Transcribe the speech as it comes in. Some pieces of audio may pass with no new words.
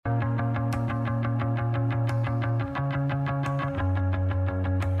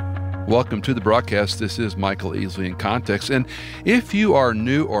Welcome to the broadcast. This is Michael Easley in Context. And if you are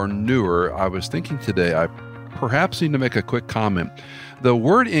new or newer, I was thinking today I perhaps need to make a quick comment. The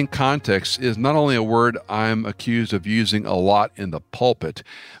word in context is not only a word I'm accused of using a lot in the pulpit,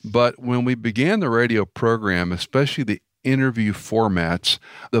 but when we began the radio program, especially the interview formats,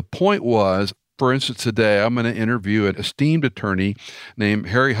 the point was, for instance, today I'm going to interview an esteemed attorney named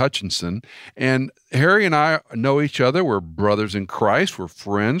Harry Hutchinson. And Harry and I know each other. We're brothers in Christ. We're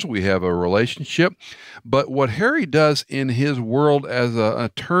friends. We have a relationship. But what Harry does in his world as an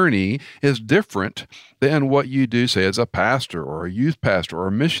attorney is different than what you do, say, as a pastor or a youth pastor or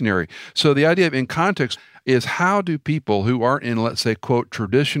a missionary. So the idea of in context is how do people who aren't in, let's say, quote,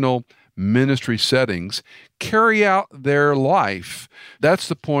 traditional ministry settings carry out their life. That's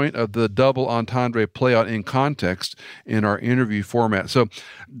the point of the double entendre play out in context in our interview format. So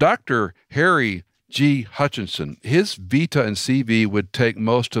Dr. Harry G. Hutchinson, his vita and CV would take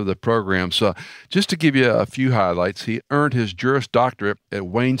most of the program. So just to give you a few highlights, he earned his Juris Doctorate at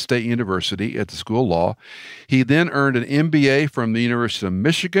Wayne State University at the School of Law. He then earned an MBA from the University of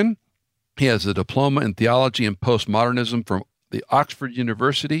Michigan. He has a diploma in theology and postmodernism from the Oxford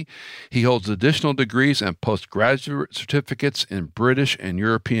University. He holds additional degrees and postgraduate certificates in British and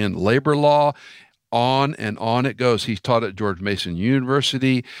European labor law. On and on it goes. He taught at George Mason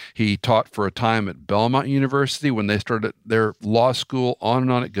University. He taught for a time at Belmont University when they started their law school. On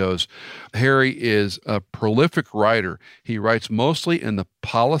and on it goes. Harry is a prolific writer. He writes mostly in the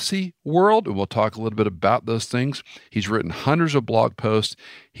policy world, and we'll talk a little bit about those things. He's written hundreds of blog posts.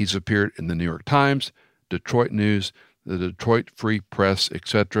 He's appeared in the New York Times, Detroit News, the Detroit Free Press,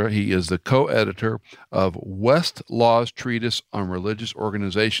 etc. He is the co-editor of Westlaw's Treatise on Religious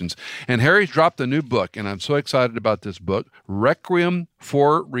Organizations. And Harry's dropped a new book, and I'm so excited about this book, Requiem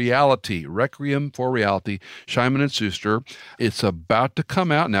for Reality. Requiem for Reality, Simon & Schuster. It's about to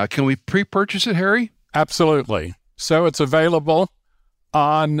come out now. Can we pre-purchase it, Harry? Absolutely. So it's available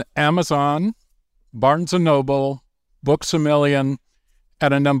on Amazon, Barnes & Noble, Books A Million,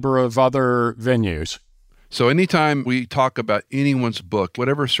 and a number of other venues. So anytime we talk about anyone's book,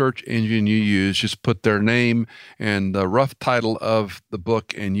 whatever search engine you use, just put their name and the rough title of the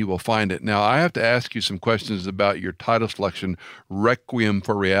book and you will find it. Now, I have to ask you some questions about your title selection, Requiem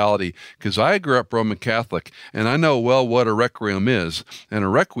for Reality, because I grew up Roman Catholic and I know well what a requiem is. And a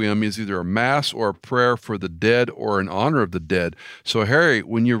requiem is either a mass or a prayer for the dead or in honor of the dead. So, Harry,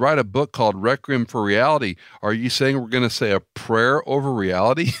 when you write a book called Requiem for Reality, are you saying we're going to say a prayer over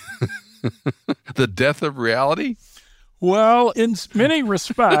reality? The death of reality? Well, in many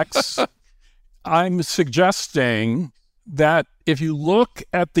respects, I'm suggesting that if you look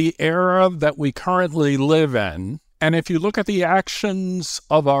at the era that we currently live in, and if you look at the actions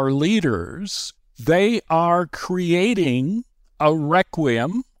of our leaders, they are creating a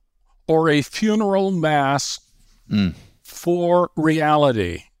requiem or a funeral mass for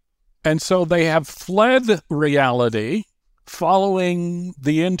reality. And so they have fled reality following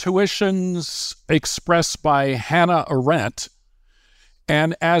the intuitions expressed by Hannah Arendt.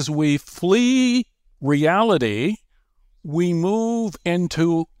 And as we flee reality, we move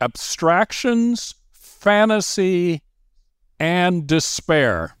into abstractions, fantasy, and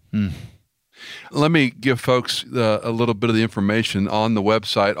despair. Let me give folks a little bit of the information on the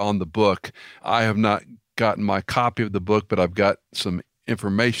website, on the book. I have not gotten my copy of the book, but I've got some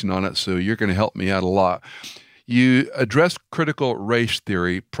information on it, so you're going to help me out a lot. You address critical race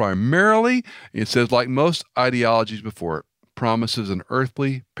theory primarily. It says, like most ideologies before it, promises an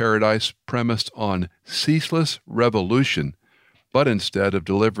earthly paradise premised on ceaseless revolution, but instead of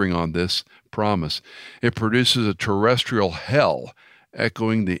delivering on this promise, it produces a terrestrial hell,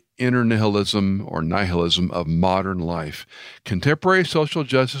 echoing the inner nihilism or nihilism of modern life. Contemporary social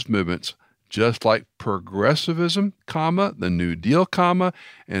justice movements, just like progressivism, the New Deal,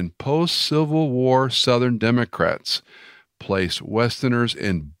 and post-Civil War Southern Democrats, place Westerners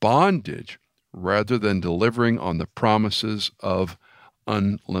in bondage rather than delivering on the promises of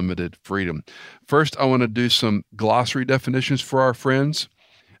unlimited freedom. First, I want to do some glossary definitions for our friends.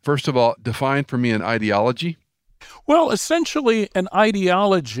 First of all, define for me an ideology. Well, essentially, an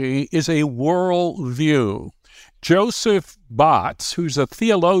ideology is a worldview. Joseph Botts, who's a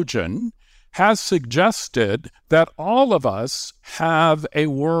theologian, has suggested that all of us have a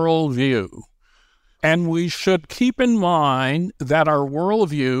worldview. And we should keep in mind that our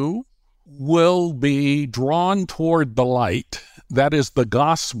worldview will be drawn toward the light, that is the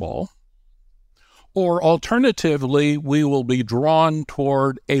gospel, or alternatively, we will be drawn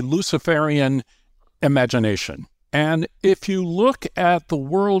toward a Luciferian imagination. And if you look at the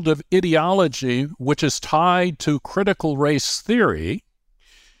world of ideology, which is tied to critical race theory,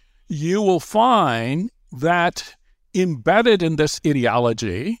 you will find that embedded in this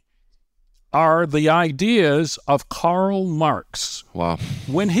ideology are the ideas of Karl Marx. Wow.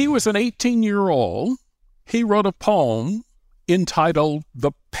 When he was an 18-year-old, he wrote a poem entitled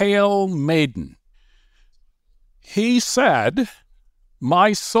The Pale Maiden. He said,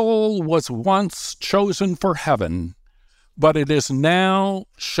 "My soul was once chosen for heaven, but it is now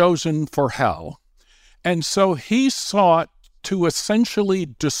chosen for hell." And so he sought to essentially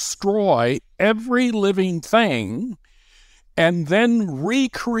destroy every living thing and then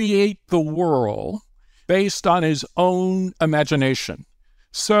recreate the world based on his own imagination.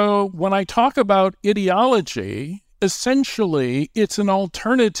 So when I talk about ideology, essentially it's an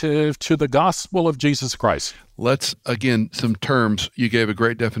alternative to the gospel of Jesus Christ. Let's, again, some terms. You gave a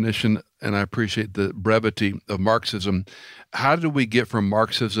great definition, and I appreciate the brevity of Marxism. How did we get from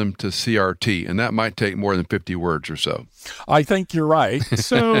Marxism to CRT? And that might take more than 50 words or so. I think you're right.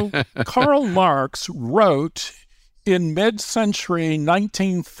 So Karl Marx wrote in mid-century,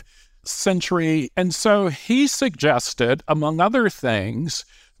 19th century, and so he suggested, among other things,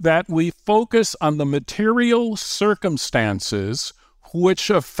 that we focus on the material circumstances which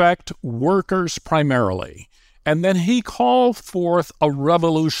affect workers primarily. And then he called forth a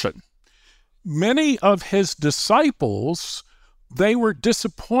revolution. Many of his disciples, they were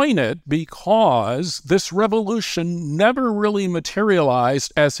disappointed because this revolution never really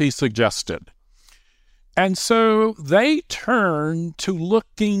materialized as he suggested. And so they turned to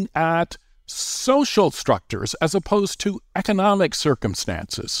looking at social structures as opposed to economic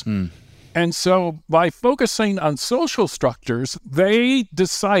circumstances. And so by focusing on social structures, they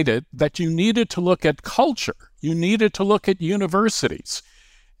decided that you needed to look at culture. You needed to look at universities.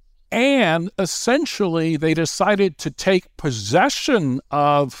 And essentially, they decided to take possession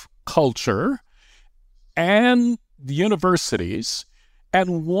of culture and the universities.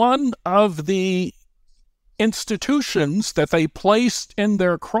 And one of the institutions that they placed in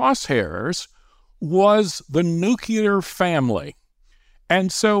their crosshairs was the nuclear family.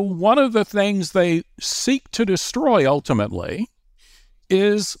 And so one of the things they seek to destroy ultimately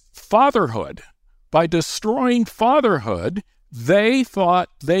is fatherhood. By destroying fatherhood, they thought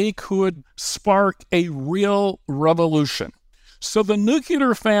they could spark a real revolution. So the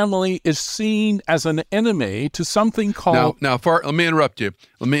nuclear family is seen as an enemy to something called... Let me interrupt you.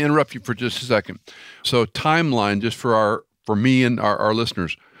 Let me interrupt you for just a second. So timeline, just for me and our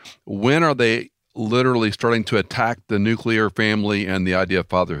listeners, when are they literally starting to attack the nuclear family and the idea of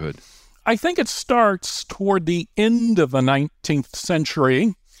fatherhood? I think it starts toward the end of the 19th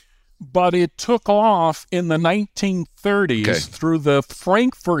century, but it took off in the 1930s through the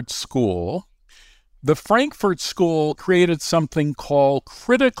Frankfurt School. The Frankfurt School created something called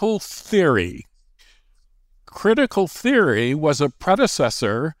critical theory. Critical theory was a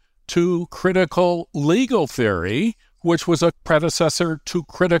predecessor to critical legal theory, which was a predecessor to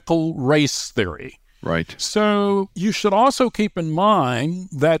critical race theory. Right. So you should also keep in mind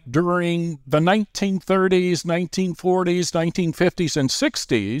that during the 1930s, 1940s, 1950s, and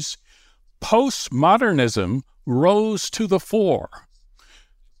 60s, postmodernism rose to the fore.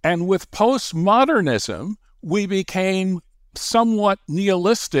 And with postmodernism, we became somewhat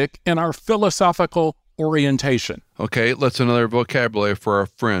nihilistic in our philosophical orientation. Okay, let's another vocabulary for our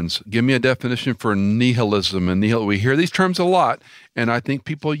friends. Give me a definition for nihilism. And we hear these terms a lot, and I think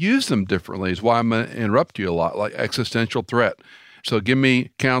people use them differently. Is why I'm going to interrupt you a lot, like existential threat. So give me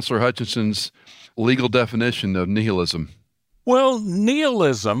Counselor Hutchinson's legal definition of nihilism. Well,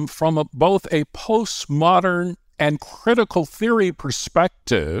 nihilism, from both a postmodern and critical theory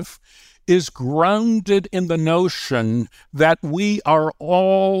perspective, is grounded in the notion that we are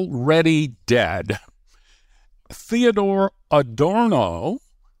already dead. Theodor Adorno,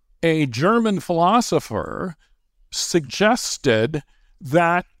 a German philosopher, suggested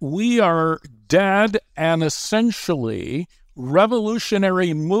that we are dead and essentially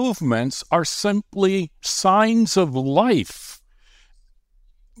revolutionary movements are simply signs of life.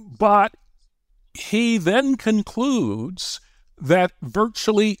 But he then concludes that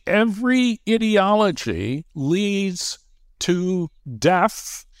virtually every ideology leads to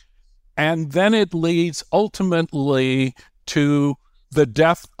death, and then it leads ultimately to the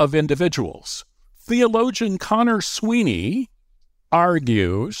death of individuals. Theologian Connor Sweeney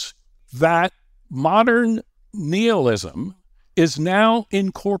argues that modern nihilism is now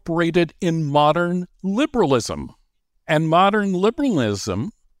incorporated in modern liberalism. And modern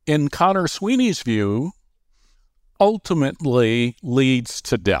liberalism, in Connor Sweeney's view, ultimately leads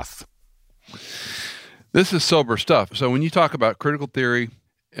to death. This is sober stuff. So when you talk about critical theory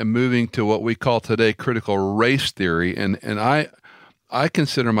and moving to what we call today critical race theory, and I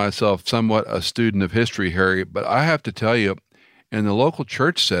consider myself somewhat a student of history, Harry, but I have to tell you, in the local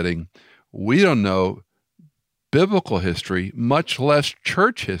church setting, we don't know biblical history, much less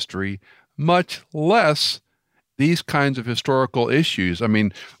church history, much less these kinds of historical issues. I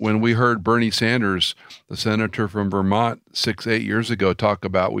mean, when we heard Bernie Sanders, the senator from Vermont, 8 years ago, talk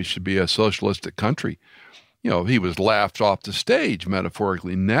about we should be a socialistic country, he was laughed off the stage,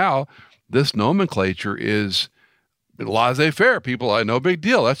 metaphorically. Now, this nomenclature is laissez-faire. People, no big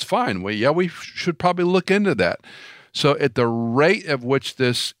deal. That's fine. We should probably look into that. So at the rate of which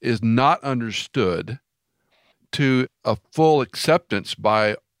this is not understood to a full acceptance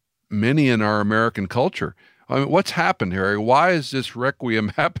by many in our American culture, I mean, what's happened, Harry? Why has this requiem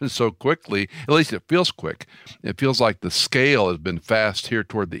happened so quickly? At least it feels quick. It feels like the scale has been fast here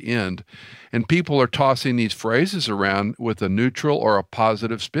toward the end. And people are tossing these phrases around with a neutral or a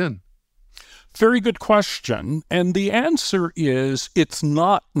positive spin. Very good question. And the answer is it's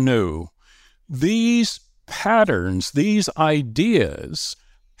not new. These patterns, these ideas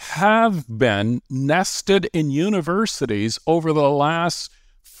have been nested in universities over the last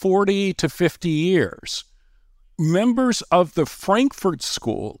 40 to 50 years. Members of the Frankfurt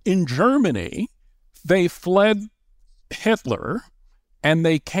School in Germany, they fled Hitler and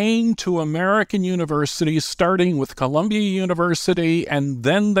they came to American universities, starting with Columbia University, and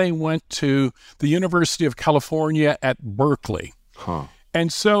then they went to the University of California at Berkeley.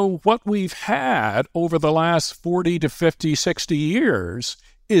 And so what we've had over the last 40 to 50, 60 years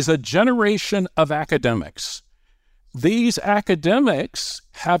is a generation of academics. These academics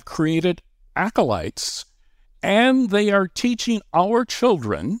have created acolytes, and they are teaching our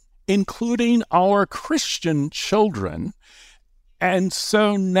children, including our Christian children. And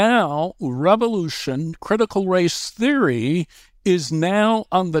so now revolution, critical race theory, is now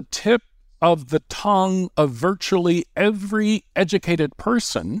on the tip of the tongue of virtually every educated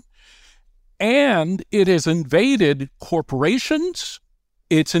person. And it has invaded corporations,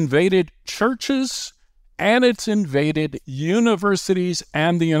 it's invaded churches, and it's invaded universities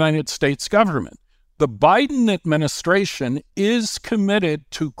and the United States government. The Biden administration is committed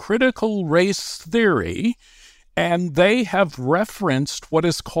to critical race theory, and they have referenced what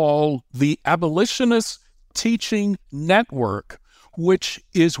is called the Abolitionist Teaching Network, which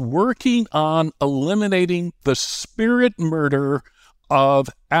is working on eliminating the spirit murder of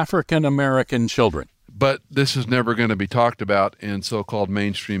African American children. But this is never going to be talked about in so-called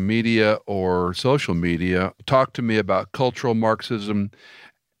mainstream media or social media. Talk to me about cultural Marxism,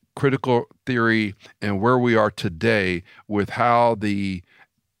 critical theory, and where we are today with how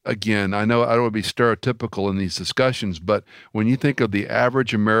again, I know I don't want to be stereotypical in these discussions, but when you think of the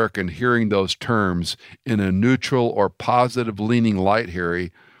average American hearing those terms in a neutral or positive-leaning light,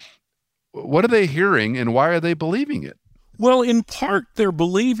 Harry, what are they hearing and why are they believing it? Well, in part, they're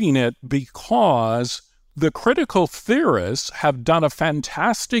believing it because the critical theorists have done a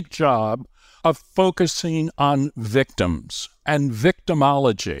fantastic job of focusing on victims and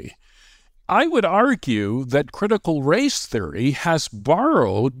victimology. I would argue that critical race theory has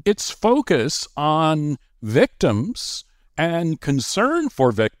borrowed its focus on victims and concern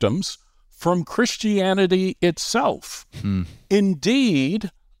for victims from Christianity itself.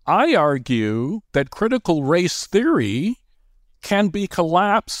 Indeed, I argue that critical race theory can be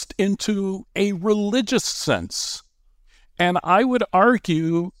collapsed into a religious sense. And I would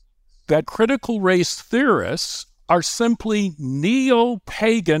argue that critical race theorists are simply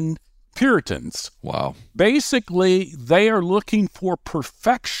neo-pagan Puritans. Wow. Basically, they are looking for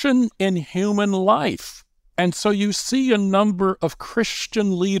perfection in human life. And so you see a number of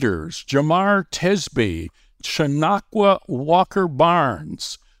Christian leaders, Jamar Tisby, Chautauqua Walker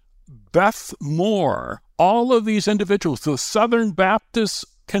Barnes, Beth Moore, all of these individuals, the Southern Baptist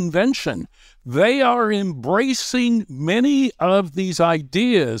Convention, they are embracing many of these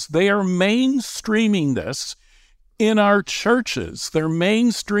ideas. They are mainstreaming this in our churches. They're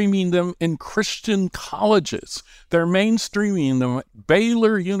mainstreaming them in Christian colleges. They're mainstreaming them at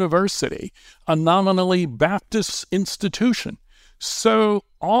Baylor University, a nominally Baptist institution. So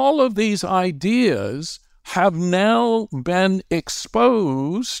all of these ideas have now been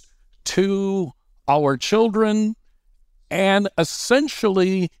exposed to our children, and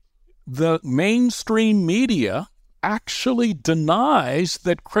essentially the mainstream media actually denies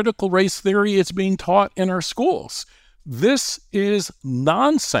that critical race theory is being taught in our schools. This is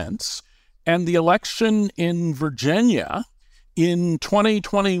nonsense, and the election in Virginia in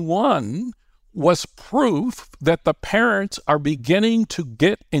 2021 was proof that the parents are beginning to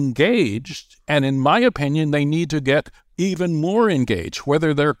get engaged, and in my opinion, they need to get even more engaged,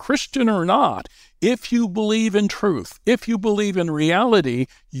 whether they're Christian or not. If you believe in truth, if you believe in reality,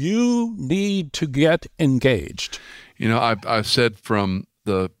 you need to get engaged. You know, I've said from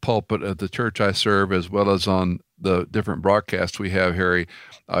the pulpit of the church I serve, as well as on the different broadcasts we have, Harry,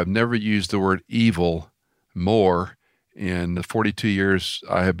 I've never used the word evil more in the 42 years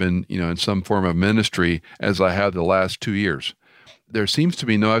I have been, in some form of ministry as I have the last 2 years. There seems to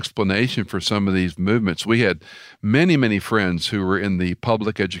be no explanation for some of these movements. We had many, many friends who were in the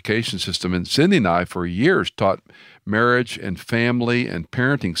public education system, and Cindy and I for years taught marriage and family and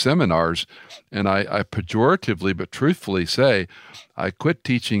parenting seminars. And I pejoratively but truthfully say I quit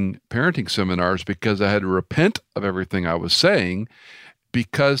teaching parenting seminars because I had to repent of everything I was saying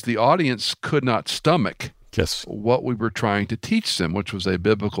because the audience could not stomach what we were trying to teach them, which was a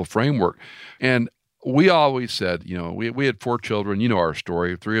biblical framework. And we always said, we had 4 children. You know our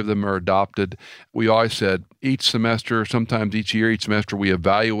story. 3 of them are adopted. We always said each semester, sometimes each year, each semester, we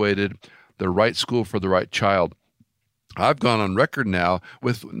evaluated the right school for the right child. I've gone on record now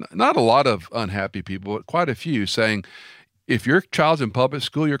with not a lot of unhappy people, but quite a few saying, if your child's in public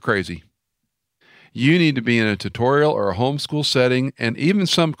school, you're crazy. You need to be in a tutorial or a homeschool setting, and even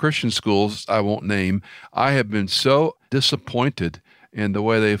some Christian schools I won't name. I have been so disappointed in the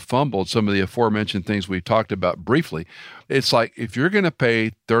way they fumbled some of the aforementioned things we talked about briefly. It's like if you're going to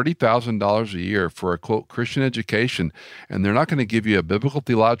pay $30,000 a year for a, quote, Christian education, and they're not going to give you a biblical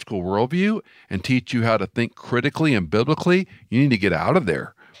theological worldview and teach you how to think critically and biblically, you need to get out of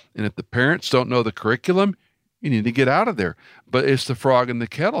there. And if the parents don't know the curriculum, you need to get out of there. But it's the frog in the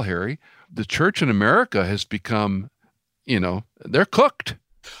kettle, Harry. The church in America has become, they're cooked.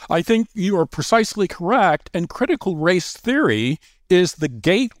 I think you are precisely correct. And critical race theory is the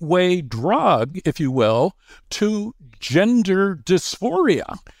gateway drug, if you will, to gender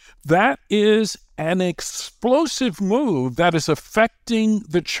dysphoria. That is an explosive move that is affecting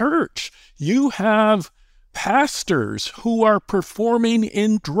the church. You have pastors who are performing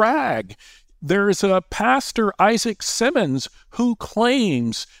in drag. There's a pastor, Isaac Simmons, who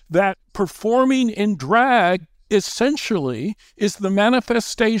claims that performing in drag essentially is the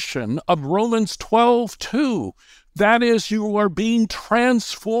manifestation of Romans 12:2. That is, you are being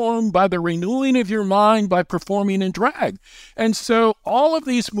transformed by the renewing of your mind by performing in drag. And so all of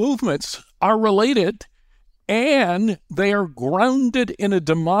these movements are related, and they are grounded in a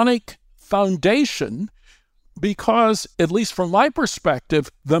demonic foundation because, at least from my perspective,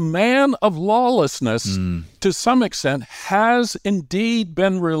 the man of lawlessness, to some extent, has indeed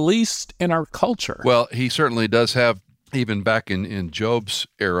been released in our culture. Well, he certainly does have, even back in Job's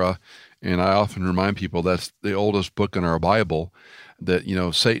era. And I often remind people that's the oldest book in our Bible, that,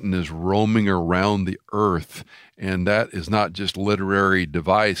 Satan is roaming around the earth. And that is not just literary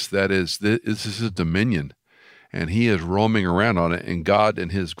device. This is his dominion. And he is roaming around on it. And God, in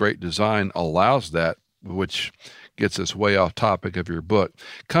his great design, allows that, which gets us way off topic of your book.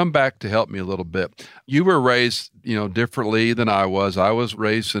 Come back to help me a little bit. You were raised, differently than I was. I was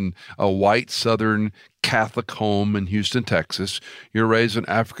raised in a white Southern Catholic home in Houston, Texas. You're raised in an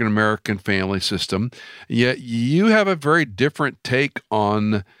African-American family system. Yet you have a very different take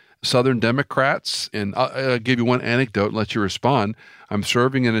on Southern Democrats. And I'll give you one anecdote and let you respond. I'm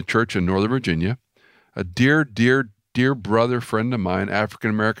serving in a church in Northern Virginia. A dear brother friend of mine,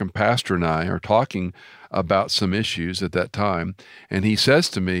 African-American pastor, and I are talking about some issues at that time. And he says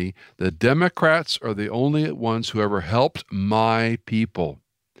to me, the Democrats are the only ones who ever helped my people.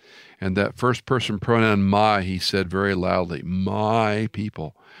 And that first person pronoun, my, he said very loudly, my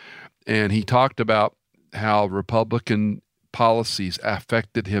people. And he talked about how Republican policies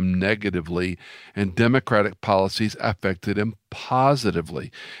affected him negatively and Democratic policies affected him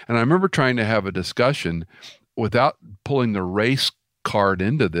positively. And I remember trying to have a discussion without pulling the race card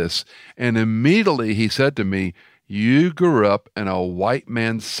into this. And immediately he said to me, you grew up in a white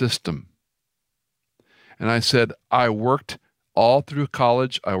man's system. And I said, I worked all through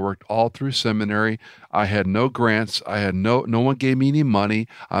college. I worked all through seminary. I had no grants. I had no one gave me any money.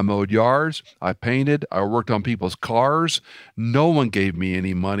 I mowed yards. I painted. I worked on people's cars. No one gave me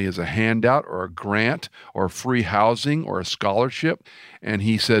any money as a handout or a grant or free housing or a scholarship. And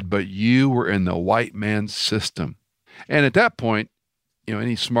he said, but you were in the white man's system. And at that point,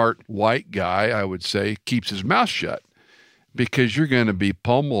 any smart white guy, I would say, keeps his mouth shut because you're going to be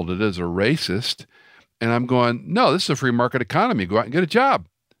pummeled as a racist. And I'm going, no, this is a free market economy. Go out and get a job.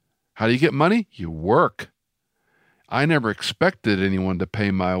 How do you get money? You work. I never expected anyone to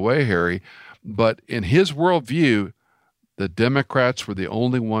pay my way, Harry. But in his worldview, the Democrats were the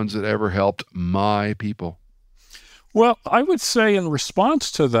only ones that ever helped my people. Well, I would say in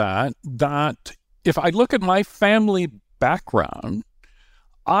response to that if I look at my family background,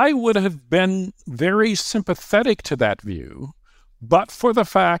 I would have been very sympathetic to that view, but for the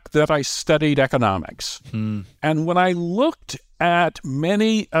fact that I studied economics. And when I looked at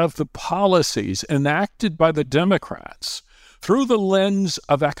many of the policies enacted by the Democrats through the lens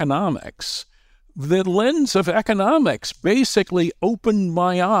of economics, the lens of economics basically opened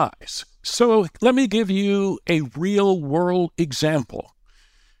my eyes. So let me give you a real-world example.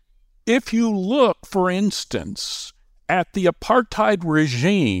 If you look, for instance, at the apartheid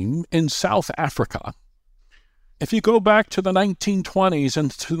regime in South Africa, if you go back to the 1920s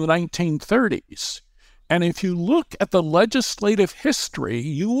and to the 1930s, and if you look at the legislative history,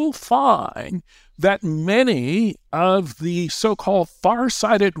 you will find that many of the so-called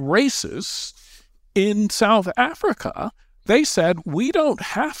far-sighted racists in South Africa, they said, we don't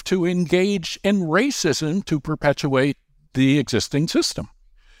have to engage in racism to perpetuate the existing system.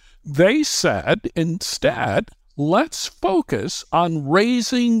 They said, instead, let's focus on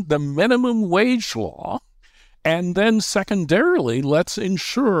raising the minimum wage law, and then secondarily, let's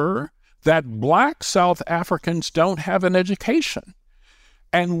ensure that Black South Africans don't have an education.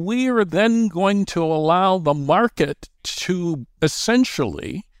 And we are then going to allow the market to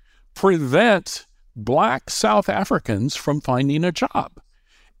essentially prevent Black South Africans from finding a job.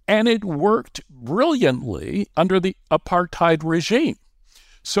 And it worked brilliantly under the apartheid regime.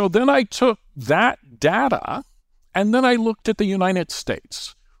 So then I took that data and then I looked at the United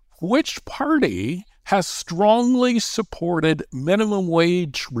States. Which party has strongly supported minimum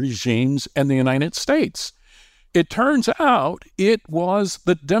wage regimes in the United States? It turns out it was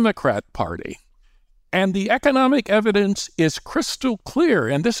the Democrat Party. And the economic evidence is crystal clear,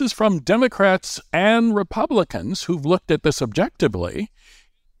 and this is from Democrats and Republicans who've looked at this objectively.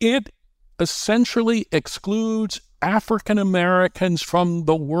 It essentially excludes African Americans from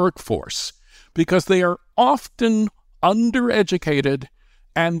the workforce because they are often undereducated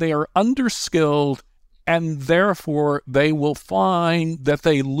and they are underskilled, and therefore they will find that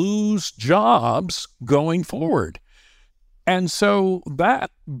they lose jobs going forward. And so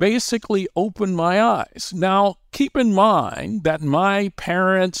that basically opened my eyes. Now, keep in mind that my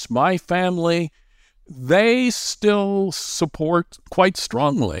parents, my family, they still support quite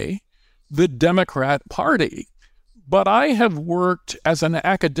strongly the Democrat Party. But I have worked as an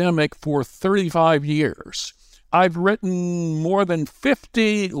academic for 35 years. I've written more than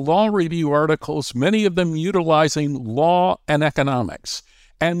 50 law review articles, many of them utilizing law and economics.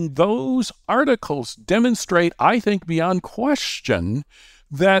 And those articles demonstrate, I think, beyond question,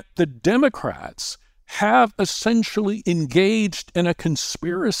 that the Democrats have essentially engaged in a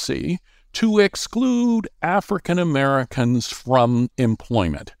conspiracy to exclude African Americans from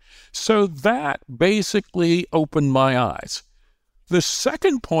employment. So that basically opened my eyes. The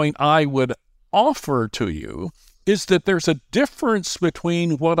second point I would offer to you is that there's a difference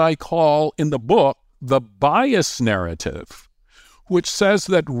between what I call in the book the bias narrative, which says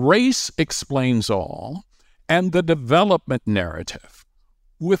that race explains all, and the development narrative.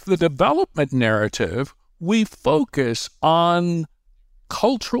 With the development narrative, we focus on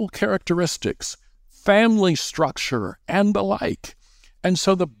cultural characteristics, family structure, and the like. And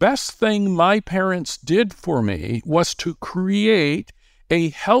so the best thing my parents did for me was to create a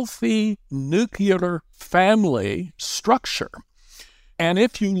healthy nuclear family structure. And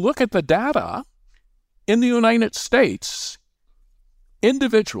if you look at the data, in the United States,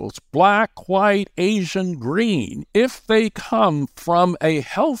 individuals, black, white, Asian, green, if they come from a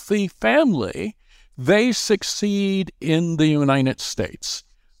healthy family, they succeed in the United States.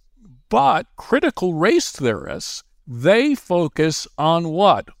 But critical race theorists, they focus on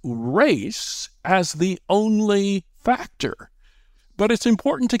what? Race as the only factor. But it's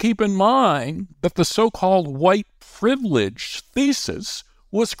important to keep in mind that the so-called white privilege thesis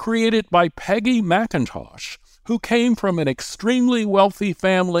was created by Peggy McIntosh, who came from an extremely wealthy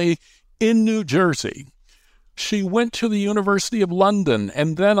family in New Jersey. She went to the University of London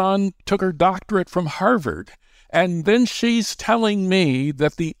and then took her doctorate from Harvard. And then she's telling me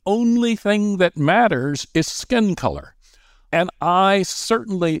that the only thing that matters is skin color. And I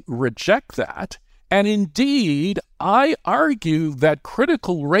certainly reject that. And indeed, I argue that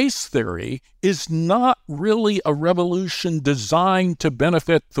critical race theory is not really a revolution designed to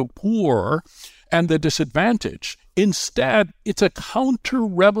benefit the poor and the disadvantaged. Instead, it's a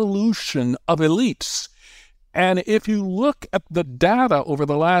counter-revolution of elites. And if you look at the data over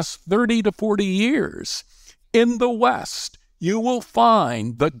the last 30 to 40 years, in the West, you will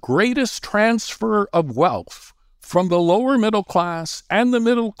find the greatest transfer of wealth from the lower middle class and the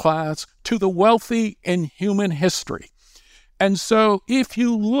middle class to the wealthy in human history. And so if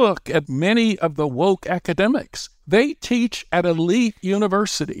you look at many of the woke academics, they teach at elite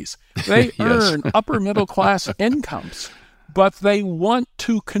universities. They earn upper middle class incomes, but they want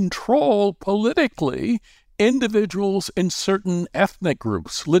to control politically individuals in certain ethnic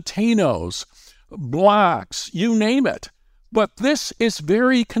groups, Latinos, Blacks, you name it. But this is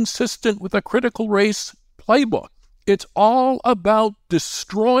very consistent with a critical race playbook. It's all about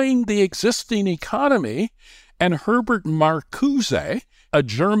destroying the existing economy. And Herbert Marcuse, a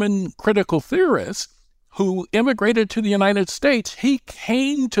German critical theorist who immigrated to the United States, he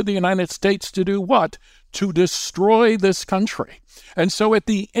came to the United States to do what? To destroy this country. And so at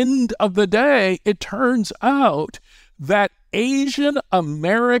the end of the day, it turns out that Asian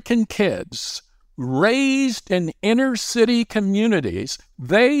American kids raised in inner city communities,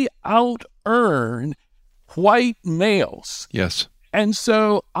 they out-earn white males. Yes. And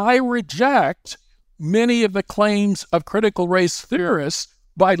so I reject many of the claims of critical race theorists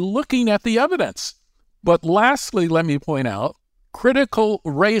by looking at the evidence. But lastly, let me point out, critical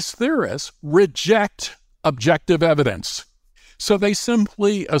race theorists reject objective evidence. So they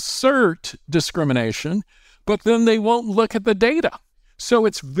simply assert discrimination, but then they won't look at the data. So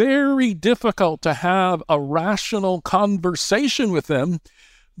it's very difficult to have a rational conversation with them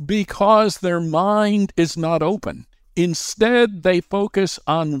because their mind is not open. Instead, they focus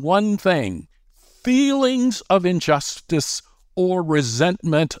on one thing: feelings of injustice or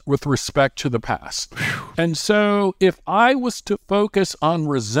resentment with respect to the past. And so if I was to focus on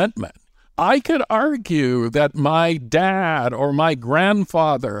resentment, I could argue that my dad or my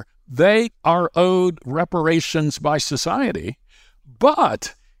grandfather, they are owed reparations by society.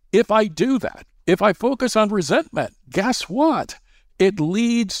 But if I do that, if I focus on resentment, guess what? It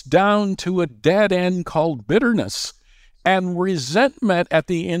leads down to a dead end called bitterness. And resentment at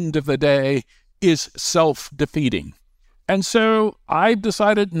the end of the day is self-defeating. And so I've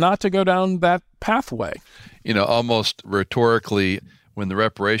decided not to go down that pathway. You know, almost rhetorically, when the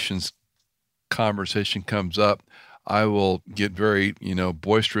reparations conversation comes up, I will get very,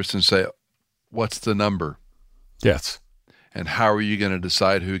 boisterous and say, what's the number? Yes. And how are you going to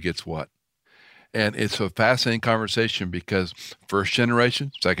decide who gets what? And it's a fascinating conversation because first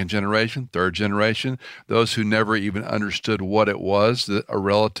generation, second generation, third generation, those who never even understood what it was that a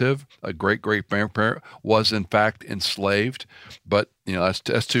relative, a great-great-grandparent, was in fact enslaved. But,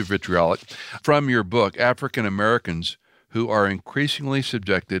 that's too vitriolic. From your book, African Americans who are increasingly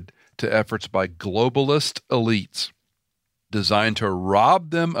subjected to efforts by globalist elites designed to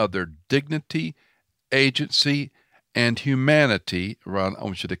rob them of their dignity, agency, and humanity. Ron, I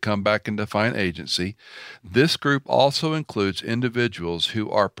want you to come back and define agency. This group also includes individuals who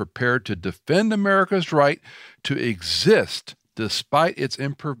are prepared to defend America's right to exist despite its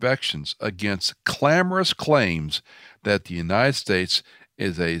imperfections against clamorous claims that the United States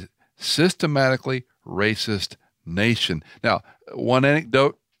is a systematically racist nation. Now, one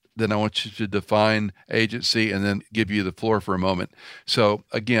anecdote, then I want you to define agency and then give you the floor for a moment. So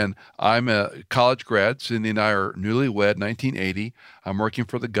again, I'm a college grad. Cindy and I are newlywed, 1980. I'm working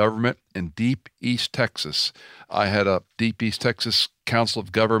for the government in Deep East Texas. I had a Deep East Texas Council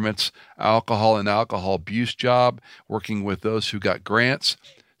of Governments alcohol and alcohol abuse job, working with those who got grants.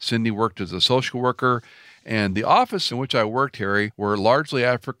 Cindy worked as a social worker. And the office in which I worked, Harry, were largely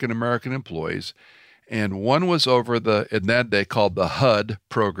African-American employees. And one was over in that day called the HUD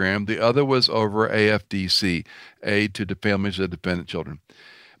program. The other was over AFDC, Aid to the Families of Dependent Children.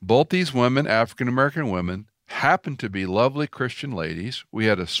 Both these women, African-American women, happened to be lovely Christian ladies. We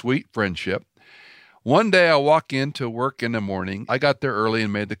had a sweet friendship. One day I walk in to work in the morning. I got there early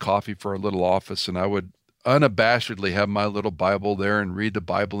and made the coffee for our little office, and I would unabashedly have my little Bible there and read the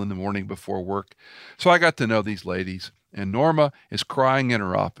Bible in the morning before work. So I got to know these ladies, and Norma is crying in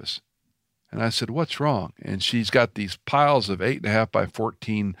her office. And I said, what's wrong? And she's got these piles of 8.5 by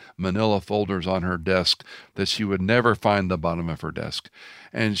 14 manila folders on her desk that she would never find the bottom of her desk.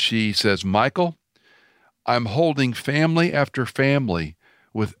 And she says, Michael, I'm holding family after family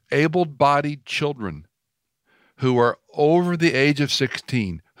with able-bodied children who are over the age of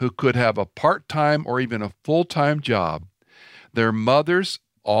 16, who could have a part-time or even a full-time job. Their mothers,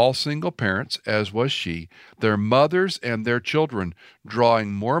 all single parents, as was she, their mothers and their children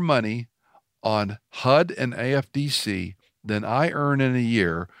drawing more money on HUD and AFDC than I earn in a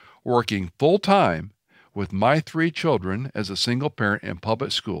year working full-time with my 3 children as a single parent in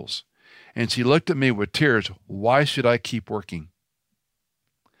public schools. And she looked at me with tears. Why should I keep working?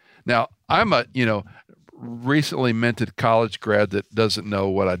 Now, I'm a, recently minted college grad that doesn't know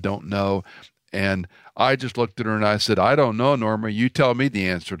what I don't know. And I just looked at her and I said, I don't know, Norma. You tell me the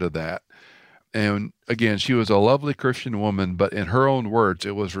answer to that. And again, she was a lovely Christian woman, but in her own words,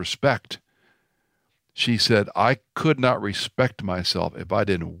 it was respect. She said, I could not respect myself if I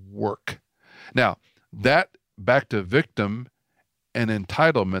didn't work. Now, that back to victim and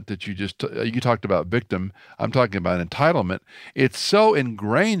entitlement that you talked about victim, I'm talking about entitlement. It's so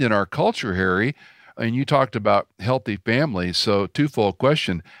ingrained in our culture, Harry, and you talked about healthy families. So twofold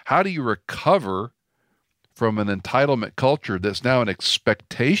question, how do you recover from an entitlement culture that's now an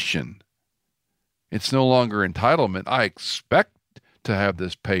expectation? It's no longer entitlement. I expect to have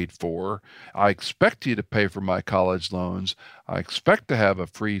this paid for. I expect you to pay for my college loans. I expect to have a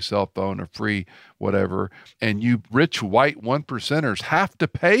free cell phone, a free whatever. And you rich white 1%ers have to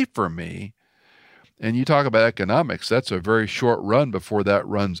pay for me. And you talk about economics, that's a very short run before that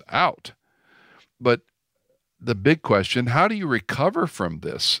runs out. But the big question, how do you recover from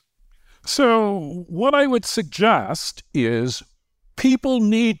this? So what I would suggest is people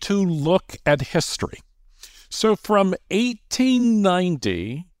need to look at history. So from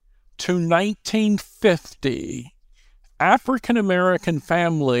 1890 to 1950, African American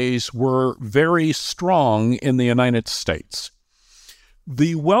families were very strong in the United States.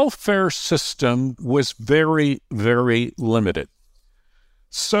 The welfare system was very, very limited.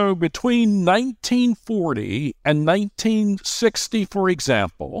 So between 1940 and 1960, for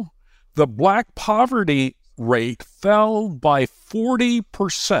example, the Black poverty rate fell by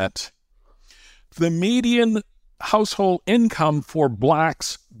 40%. The median household income for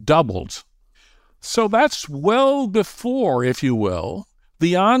Blacks doubled. So that's well before, if you will,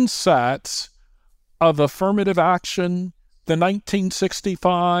 the onset of affirmative action, the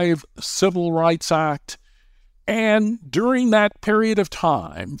 1965 Civil Rights Act. And during that period of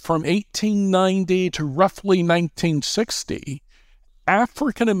time, from 1890 to roughly 1960,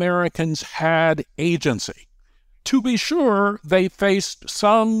 African Americans had agency. To be sure, they faced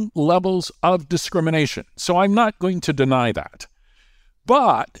some levels of discrimination, so I'm not going to deny that.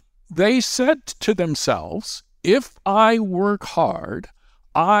 But they said to themselves, if I work hard,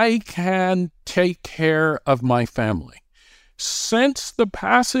 I can take care of my family. Since the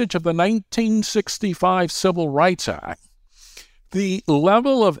passage of the 1965 Civil Rights Act, the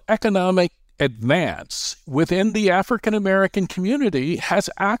level of economic advance within the African American community has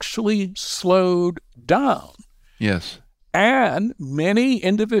actually slowed down. Yes. And many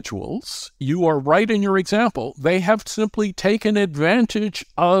individuals, you are right in your example, they have simply taken advantage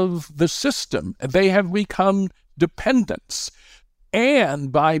of the system. They have become dependents.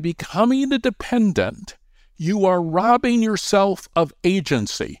 And by becoming a dependent, you are robbing yourself of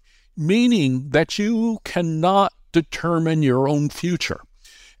agency, meaning that you cannot determine your own future.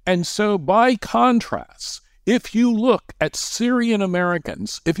 And so by contrast, if you look at Syrian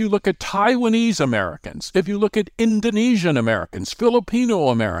Americans, if you look at Taiwanese Americans, if you look at Indonesian Americans, Filipino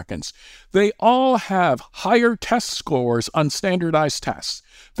Americans, they all have higher test scores on standardized tests.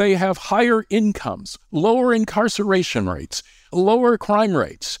 They have higher incomes, lower incarceration rates, lower crime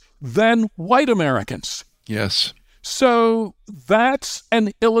rates than white Americans. Yes. So that's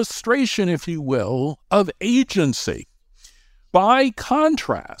an illustration, if you will, of agency. By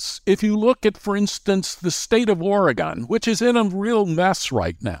contrast, if you look at, for instance, the state of Oregon, which is in a real mess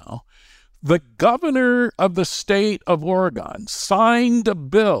right now, the governor of the state of Oregon signed a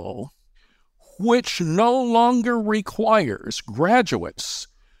bill which no longer requires graduates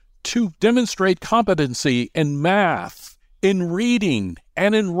to demonstrate competency in math, in reading,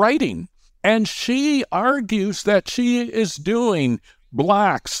 and in writing. And she argues that she is doing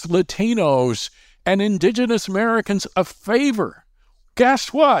Blacks, Latinos, and Indigenous Americans a favor.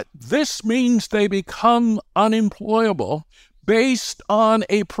 Guess what? This means they become unemployable based on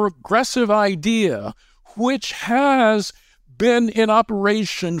a progressive idea which has been in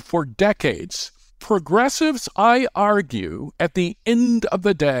operation for decades. Progressives, I argue, at the end of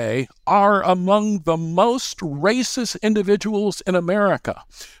the day, are among the most racist individuals in America,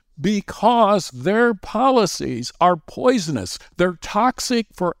 because their policies are poisonous. They're toxic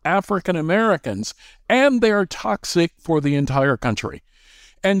for African Americans, and they are toxic for the entire country.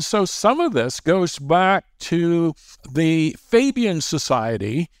 And so some of this goes back to the Fabian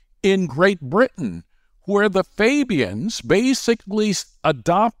Society in Great Britain, where the Fabians basically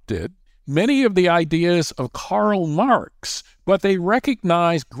adopted many of the ideas of Karl Marx, but they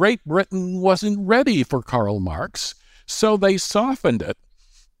recognized Great Britain wasn't ready for Karl Marx, so they softened it.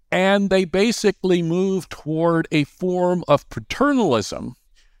 And they basically moved toward a form of paternalism.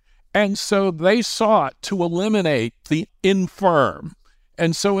 And so they sought to eliminate the infirm.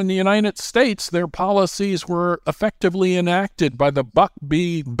 And so in the United States, their policies were effectively enacted by the Buck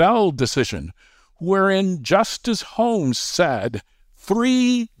v. Bell decision, wherein Justice Holmes said,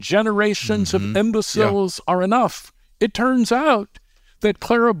 3 generations of imbeciles are enough. It turns out that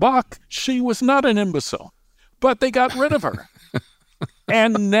Clara Buck, she was not an imbecile, but they got rid of her.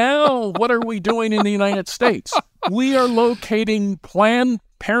 And now what are we doing in the United States? We are locating Planned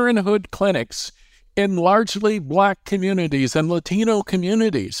Parenthood clinics in largely Black communities and Latino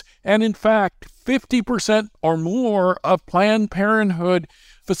communities. And in fact, 50% or more of Planned Parenthood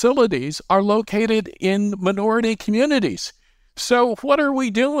facilities are located in minority communities. So what are we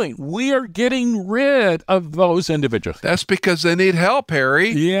doing? We are getting rid of those individuals. That's because they need help, Harry.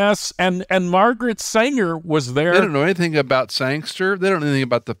 Yes, and Margaret Sanger was there. They don't know anything about Sangster. They don't know anything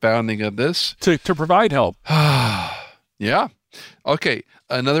about the founding of this. To provide help. Yeah. Okay,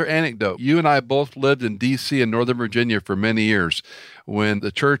 another anecdote. You and I both lived in D.C. and Northern Virginia for many years when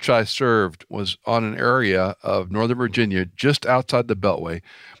the church I served was on an area of Northern Virginia just outside the Beltway.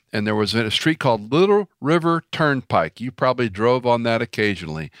 And there was a street called Little River Turnpike. You probably drove on that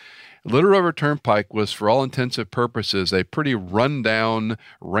occasionally. Little River Turnpike was, for all intents and purposes, a pretty rundown,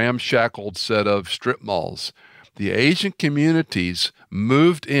 ramshackled set of strip malls. The Asian communities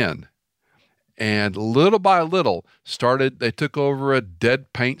moved in, and little by little they took over a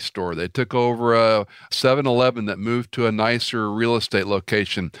dead paint store. They took over a 7-Eleven that moved to a nicer real estate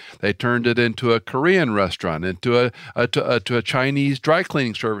location. They turned it into a Korean restaurant, into a Chinese dry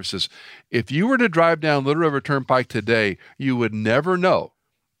cleaning services. If you were to drive down Little River Turnpike today, you would never know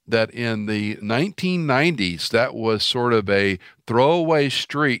that in the 1990s, that was sort of a throwaway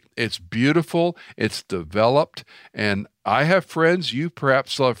street. It's beautiful, it's developed, and I have friends, you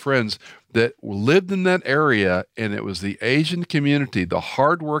perhaps still have friends, that lived in that area, and it was the Asian community, the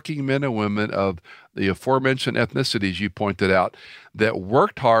hardworking men and women of the aforementioned ethnicities you pointed out, that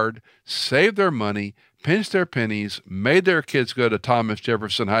worked hard, saved their money, pinched their pennies, made their kids go to Thomas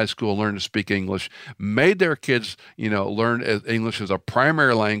Jefferson High School and learn to speak English, made their kids, learn English as a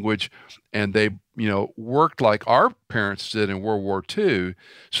primary language, and they, worked like our parents did in World War II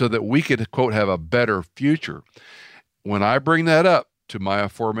so that we could, quote, have a better future. When I bring that up to my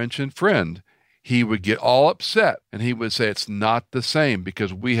aforementioned friend, he would get all upset and he would say it's not the same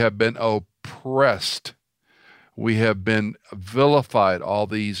because we have been oppressed. We have been vilified all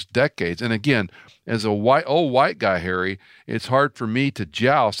these decades. And again, as a old white guy, Harry, it's hard for me to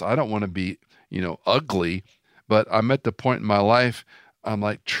joust. I don't want to be, ugly, but I'm at the point in my life, I'm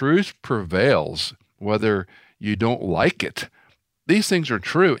like, truth prevails, whether you don't like it. These things are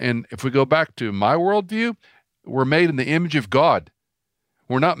true. And if we go back to my worldview, we're made in the image of God.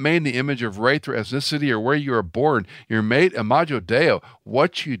 We're not made in the image of race or ethnicity or where you are born. You're made imago Dei.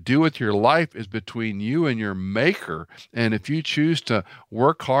 What you do with your life is between you and your maker. And if you choose to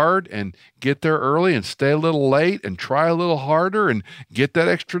work hard and get there early and stay a little late and try a little harder and get that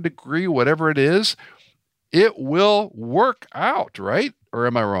extra degree, whatever it is, it will work out, right? Or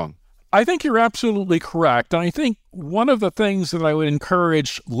am I wrong? I think you're absolutely correct. And I think one of the things that I would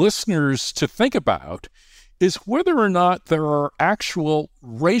encourage listeners to think about is whether or not there are actual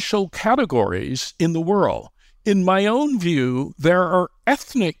racial categories in the world. In my own view, there are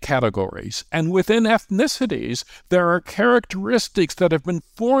ethnic categories, and within ethnicities, there are characteristics that have been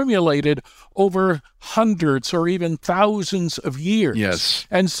formulated over hundreds or even thousands of years. Yes.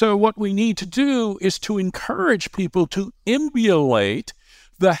 And so what we need to do is to encourage people to emulate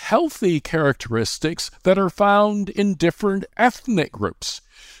the healthy characteristics that are found in different ethnic groups.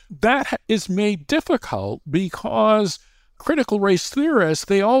 That is made difficult because critical race theorists,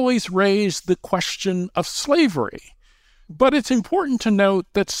 they always raise the question of slavery. But it's important to note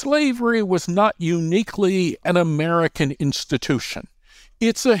that slavery was not uniquely an American institution.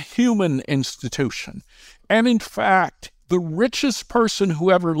 It's a human institution. And in fact, the richest person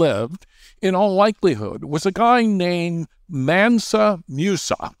who ever lived, in all likelihood, was a guy named Mansa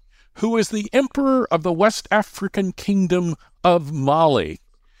Musa, who is the emperor of the West African kingdom of Mali.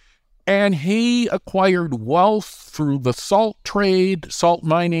 And he acquired wealth through the salt trade, salt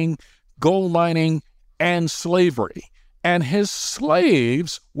mining, gold mining, and slavery. And his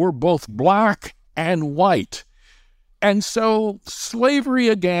slaves were both black and white. And so slavery,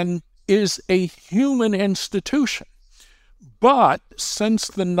 again, is a human institution. But since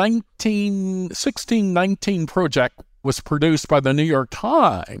the 1619 Project was produced by the New York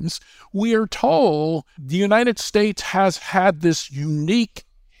Times, we are told the United States has had this unique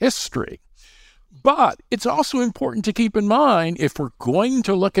history. But it's also important to keep in mind, if we're going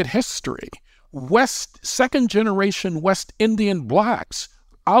to look at history, second-generation West Indian blacks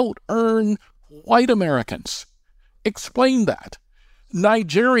out-earn white Americans. Explain that.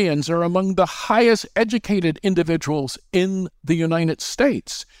 Nigerians are among the highest educated individuals in the United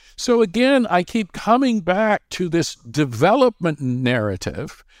States. So again, I keep coming back to this development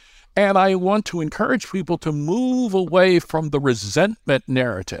narrative, and I want to encourage people to move away from the resentment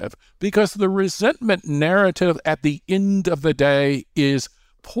narrative, because the resentment narrative at the end of the day is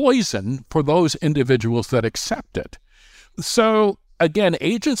poison for those individuals that accept it. So again,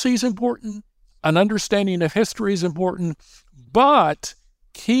 agency is important, an understanding of history is important, but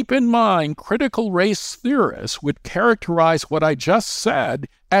keep in mind, critical race theorists would characterize what I just said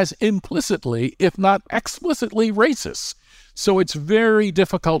as implicitly, if not explicitly, racist. So it's very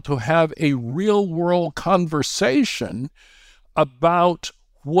difficult to have a real-world conversation about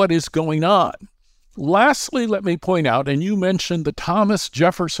what is going on. Lastly, let me point out, and you mentioned the Thomas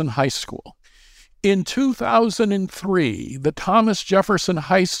Jefferson High School. In 2003, the Thomas Jefferson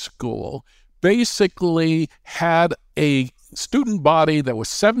High School basically had a student body that was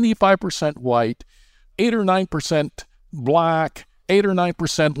 75% white, 8 or 9% black, 8 or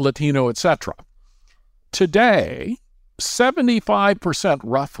 9% Latino, etc. Today, 75%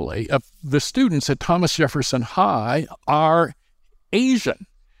 roughly of the students at Thomas Jefferson High are Asian.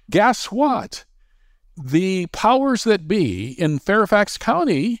 Guess what? The powers that be in Fairfax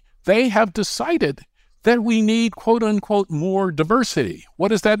County, they have decided that we need, quote unquote, more diversity. What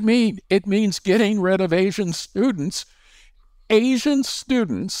does that mean? It means getting rid of Asian students. Asian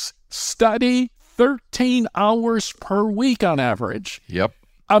students study 13 hours per week on average. Yep.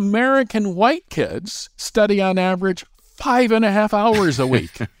 American white kids study on average 5.5 hours a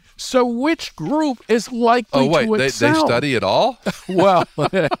week. So which group is likely to excel? They study it all? Well,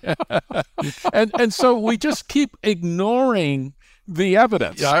 and so we just keep ignoring the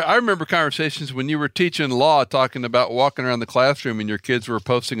evidence. Yeah, I remember conversations when you were teaching law, talking about walking around the classroom and your kids were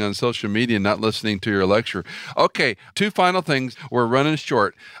posting on social media and not listening to your lecture. Okay, 2 final things. We're running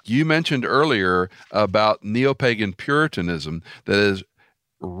short. You mentioned earlier about neo-pagan Puritanism that is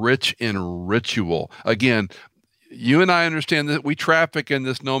rich in ritual. Again, you and I understand that we traffic in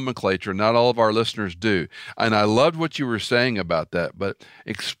this nomenclature. Not all of our listeners do. And I loved what you were saying about that. But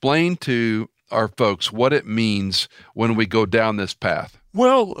explain to our folks what it means when we go down this path.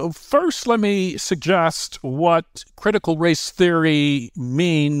 Well, first, let me suggest what critical race theory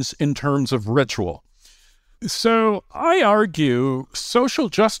means in terms of ritual. So I argue social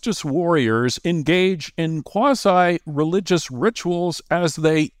justice warriors engage in quasi-religious rituals as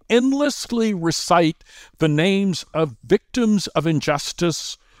they endlessly recite the names of victims of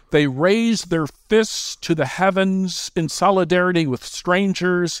injustice. They raise their fists to the heavens in solidarity with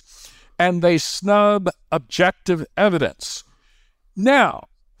strangers, and they snub objective evidence. Now,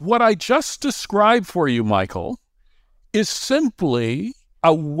 what I just described for you, Michael, is simply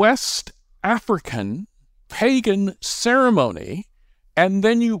a West African pagan ceremony, and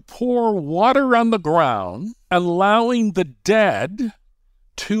then you pour water on the ground, allowing the dead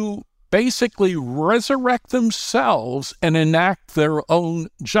to basically resurrect themselves and enact their own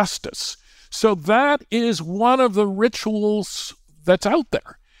justice. So that is one of the rituals that's out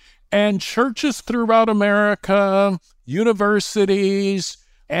there. And churches throughout America, universities,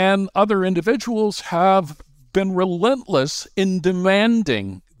 and other individuals have been relentless in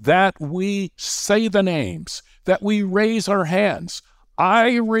demanding that we say the names, that we raise our hands.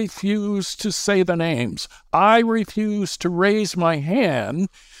 I refuse to say the names. I refuse to raise my hand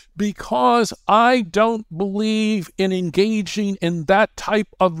because I don't believe in engaging in that type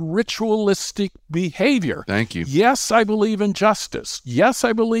of ritualistic behavior. Thank you. Yes, I believe in justice. Yes,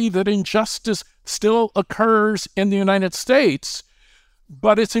 I believe that injustice still occurs in the United States,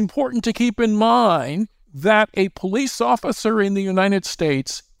 but it's important to keep in mind that a police officer in the United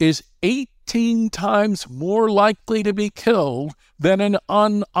States is 18 times more likely to be killed than an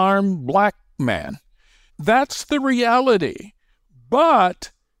unarmed black man. That's the reality.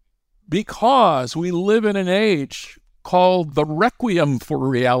 But because we live in an age called the requiem for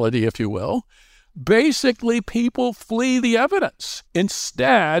reality, if you will, basically people flee the evidence.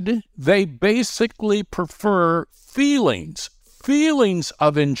 Instead, they basically prefer feelings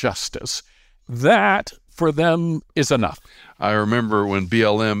of injustice. That, for them, is enough. I remember when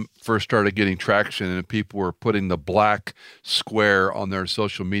BLM first started getting traction and people were putting the black square on their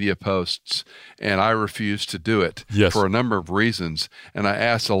social media posts, and I refused to do it for a number of reasons. And I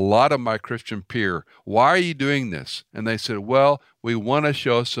asked a lot of my Christian peer, why are you doing this? And they said, well, we want to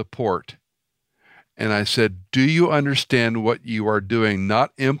show support. And I said, do you understand what you are doing,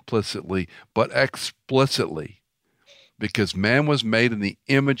 not implicitly, but explicitly? Because man was made in the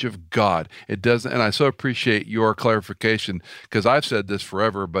image of God. It doesn't, and I so appreciate your clarification, because I've said this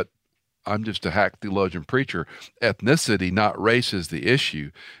forever, but I'm just a hack theologian preacher. Ethnicity, not race, is the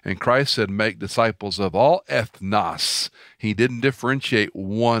issue. And Christ said, make disciples of all ethnos. He didn't differentiate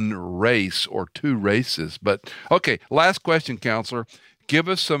one race or two races. But, okay, last question, counselor. Give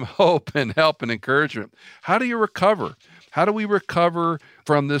us some hope and help and encouragement. How do you recover? How do we recover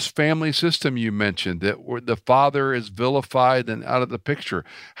from this family system you mentioned, that where the father is vilified and out of the picture?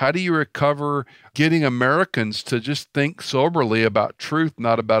 How do you recover getting Americans to just think soberly about truth,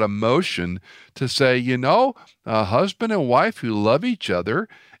 not about emotion, to say, a husband and wife who love each other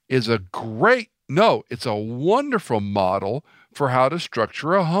is it's a wonderful model for how to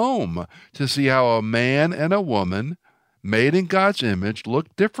structure a home, to see how a man and a woman made in God's image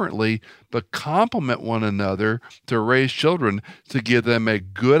look differently, but complement one another to raise children, to give them a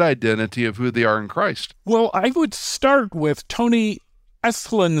good identity of who they are in Christ. Well, I would start with Tony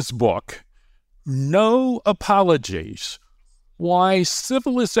Eslin's book, No Apologies: Why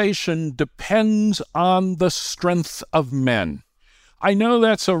Civilization Depends on the Strength of Men. I know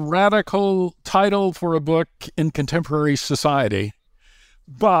that's a radical title for a book in contemporary society,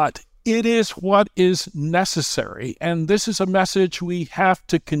 but it is what is necessary, and this is a message we have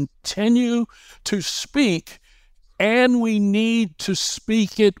to continue to speak, and we need to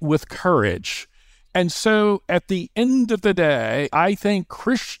speak it with courage. And so at the end of the day, I think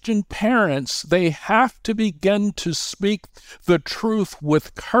Christian parents, they have to begin to speak the truth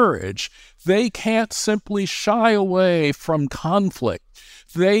with courage. They can't simply shy away from conflict.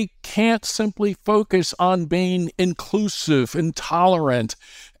 They can't simply focus on being inclusive and tolerant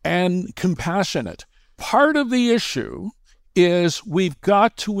and compassionate. Part of the issue is we've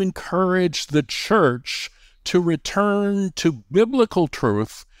got to encourage the church to return to biblical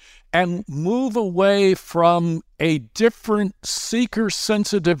truth and move away from a different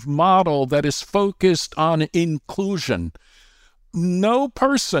seeker-sensitive model that is focused on inclusion. No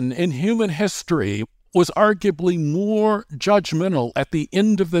person in human history was arguably more judgmental at the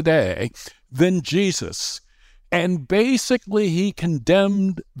end of the day than Jesus. And basically, he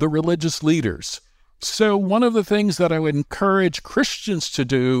condemned the religious leaders. So one of the things that I would encourage Christians to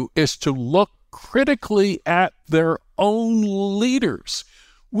do is to look critically at their own leaders.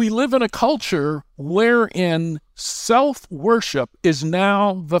 We live in a culture wherein self-worship is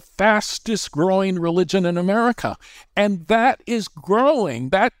now the fastest growing religion in America. And that is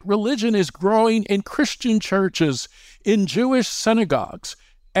growing. That religion is growing in Christian churches, in Jewish synagogues.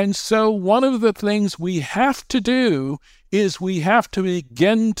 And so one of the things we have to do is we have to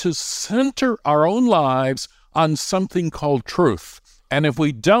begin to center our own lives on something called truth. And if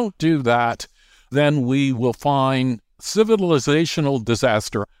we don't do that, then we will find civilizational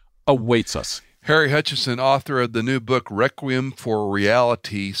disaster awaits us. Harry Hutchison, author of the new book, Requiem for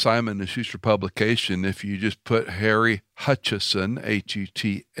Reality, Simon & Schuster publication. If you just put Harry Hutchison,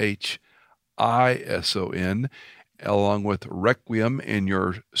 Huttison, along with Requiem in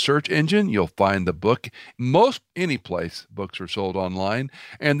your search engine, you'll find the book. Any place books are sold online.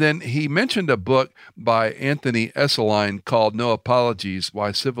 And then he mentioned a book by Anthony Esoline called No Apologies: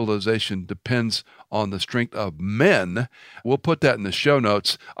 Why Civilization Depends on the Strength of Men. We'll put that in the show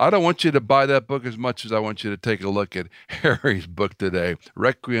notes. I don't want you to buy that book as much as I want you to take a look at Harry's book today,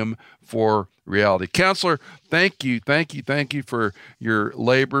 Requiem for Reality. Counselor, thank you for your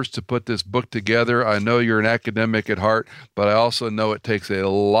labors to put this book together. I know you're an academic at heart, but I also know it takes a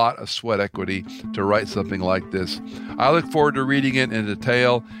lot of sweat equity to write something like this. I look forward to reading it in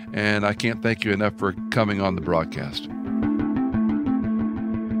detail, and I can't thank you enough for coming on the broadcast.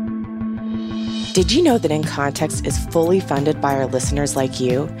 Did you know that In Context is fully funded by our listeners like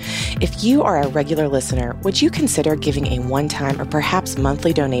you? If you are a regular listener, would you consider giving a one-time or perhaps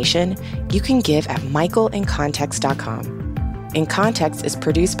monthly donation? You can give at michaelincontext.com. In Context is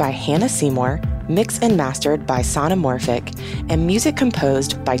produced by Hannah Seymour, mixed and mastered by Sonomorphic, and music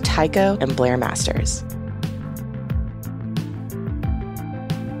composed by Tycho and Blair Masters.